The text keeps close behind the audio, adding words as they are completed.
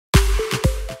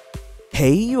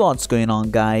Hey, what's going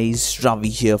on guys? Ravi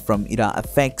here from Era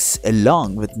FX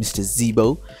along with Mr.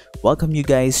 Zebo. Welcome you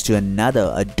guys to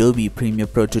another Adobe Premiere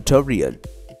Pro tutorial.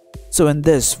 So in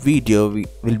this video we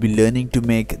will be learning to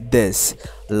make this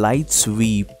light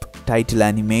sweep title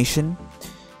animation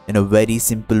in a very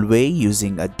simple way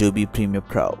using Adobe Premiere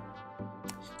Pro.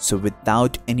 So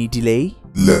without any delay,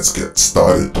 let's get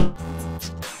started.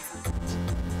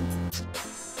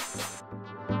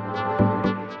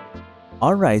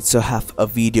 Alright, so I have a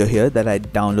video here that I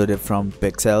downloaded from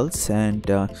Pixels, and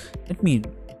let me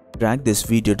drag this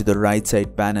video to the right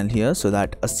side panel here so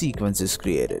that a sequence is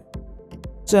created.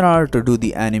 So in order to do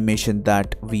the animation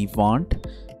that we want,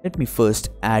 let me first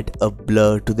add a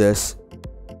blur to this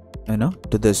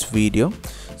video.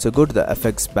 So go to the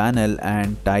FX panel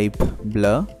and type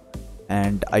blur,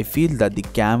 and I feel that the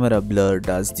camera blur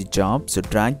does the job, so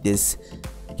drag this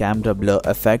camera blur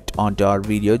effect onto our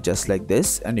video just like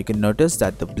this, and you can notice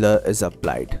that the blur is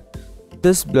applied.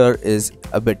 This blur is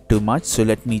a bit too much, so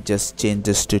let me just change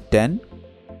this to 10.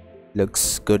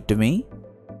 Looks good to me.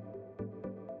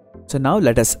 So now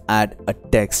let us add a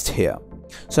text here.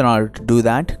 So in order to do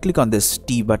that, click on this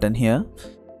T button here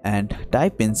and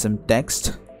type in some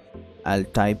text. I'll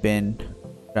type in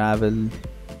travel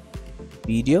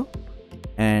video,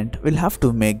 and we'll have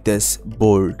to make this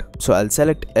bold. So I'll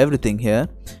select everything here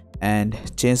and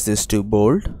change this to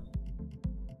bold.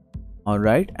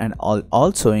 Alright, and I'll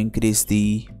also increase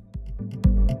the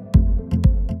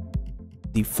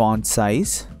font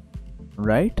size,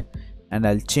 right? And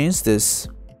I'll change this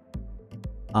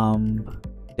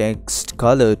text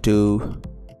color to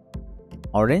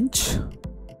orange.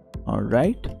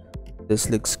 Alright, this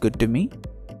looks good to me,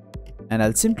 and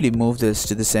I'll simply move this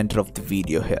to the center of the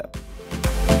video here.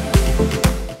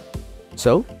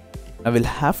 So I will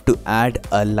have to add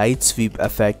a light sweep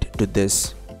effect to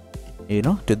this,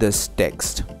 to this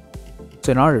text.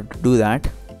 So in order to do that,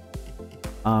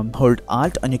 hold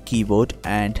Alt on your keyboard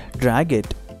and drag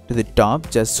it to the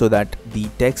top just so that the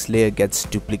text layer gets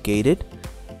duplicated,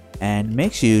 and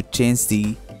make sure you change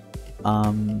the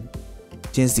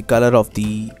color of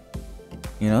the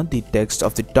the text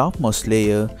of the topmost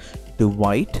layer to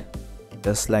white,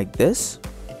 just like this.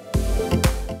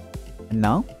 And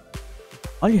now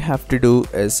all you have to do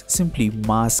is simply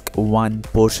mask one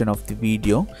portion of the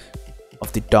video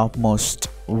of the topmost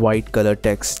white color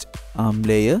text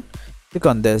layer. Click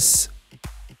on this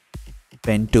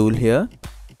pen tool here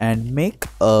and make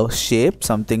a shape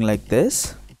something like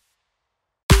this.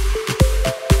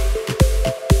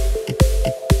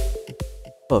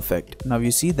 Perfect. Now you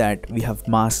see that we have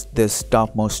masked this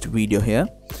topmost video here,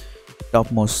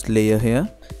 topmost layer here,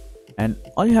 and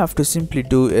all you have to simply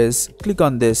do is click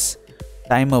on this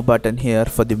timer button here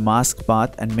for the mask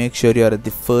path and make sure you are at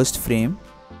the first frame,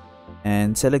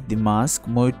 and select the mask,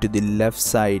 move it to the left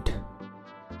side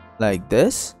like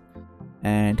this,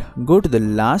 and go to the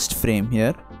last frame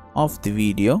here of the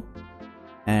video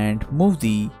and move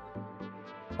the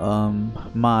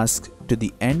mask to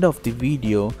the end of the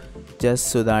video just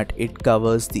so that it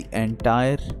covers the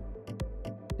entire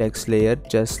text layer,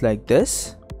 just like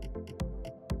this.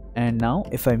 And now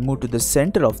if I move to the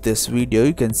center of this video,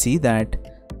 you can see that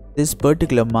this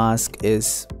particular mask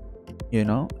is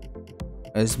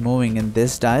moving in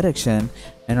this direction.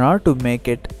 In order to make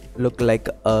it look like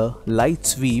a light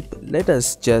sweep, let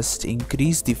us just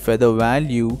increase the feather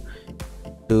value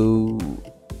to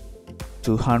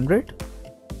 200.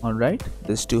 Alright,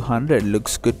 this 200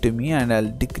 looks good to me, and I'll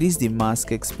decrease the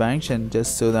mask expansion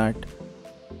just so that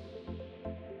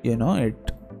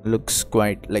it looks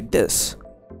quite like this.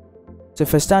 So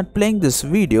if I start playing this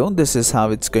video, this is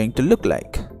how it's going to look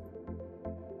like.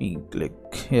 We click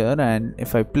here, and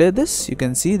if I play this, you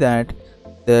can see that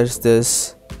there's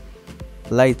this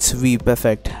light sweep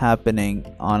effect happening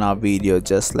on our video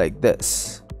just like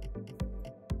this.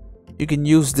 You can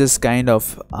use this kind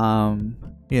of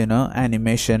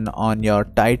animation on your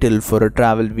title for a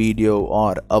travel video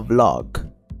or a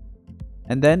vlog.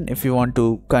 And then if you want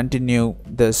to continue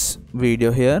this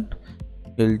video here,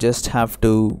 you'll just have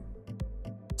to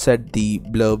set the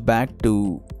blur back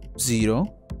to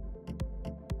 0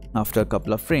 after a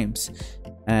couple of frames,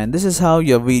 and this is how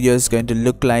your video is going to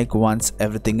look like once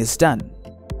everything is done,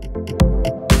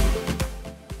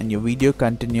 and your video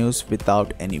continues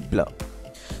without any blur.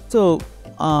 So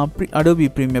Adobe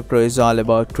Premiere Pro is all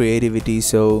about creativity,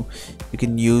 so you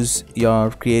can use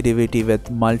your creativity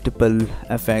with multiple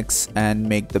effects and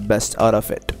make the best out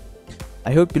of it.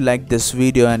 I hope you liked this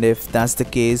video, and if that's the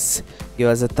case, give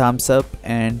us a thumbs up.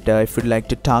 And if you'd like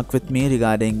to talk with me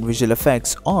regarding visual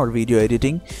effects or video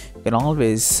editing, you can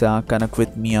always connect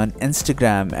with me on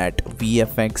Instagram at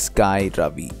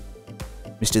VFXGuyRavi.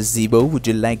 Mr. Zebo, would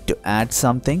you like to add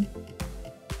something?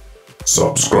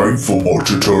 Subscribe for more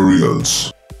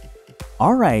tutorials.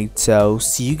 Alright, so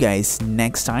see you guys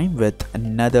next time with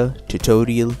another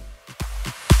tutorial